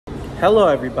Hello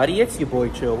everybody, it's your boy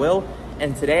Chill Will,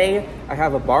 and today I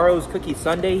have a Barro's cookie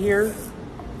sundae here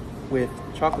with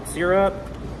chocolate syrup,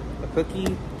 a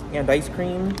cookie, and ice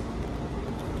cream.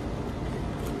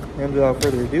 And without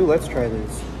further ado, let's try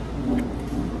this.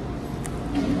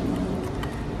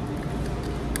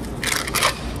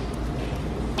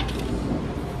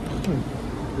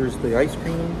 There's the ice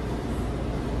cream.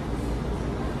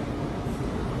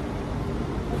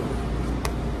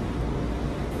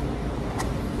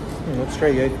 Let's try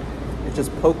it. It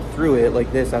just poked through it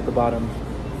like this at the bottom.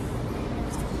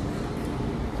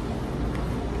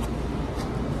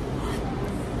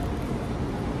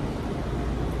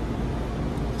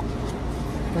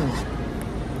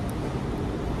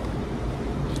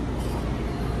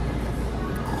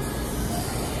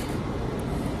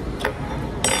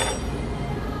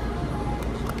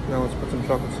 Now let's put some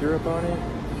chocolate syrup on it.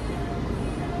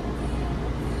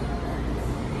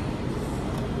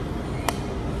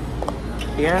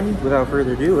 And without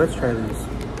further ado, let's try these.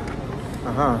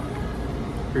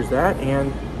 Here's that,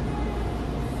 and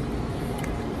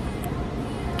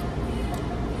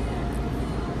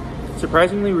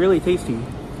surprisingly really tasty.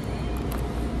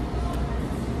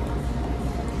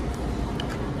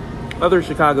 Other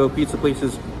Chicago pizza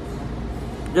places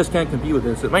just can't compete with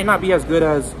this. It might not be as good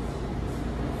as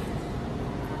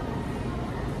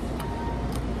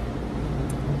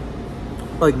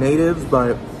like Natives,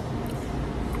 but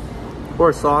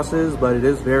or sauces, but it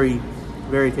is very,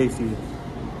 very tasty.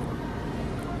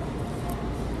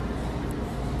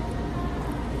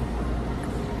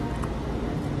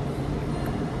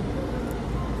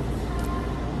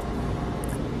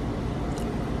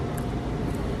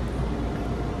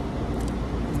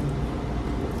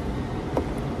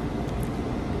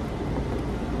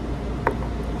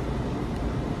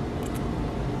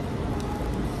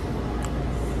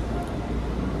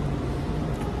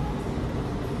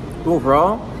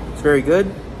 Overall, it's very good.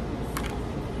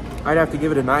 I'd have to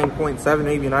give it a 9.7,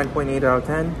 maybe a 9.8 out of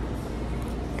 10.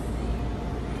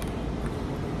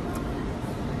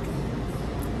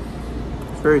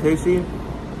 It's very tasty.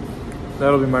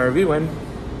 That'll be my review, and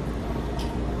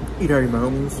eat hearty, my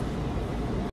homies.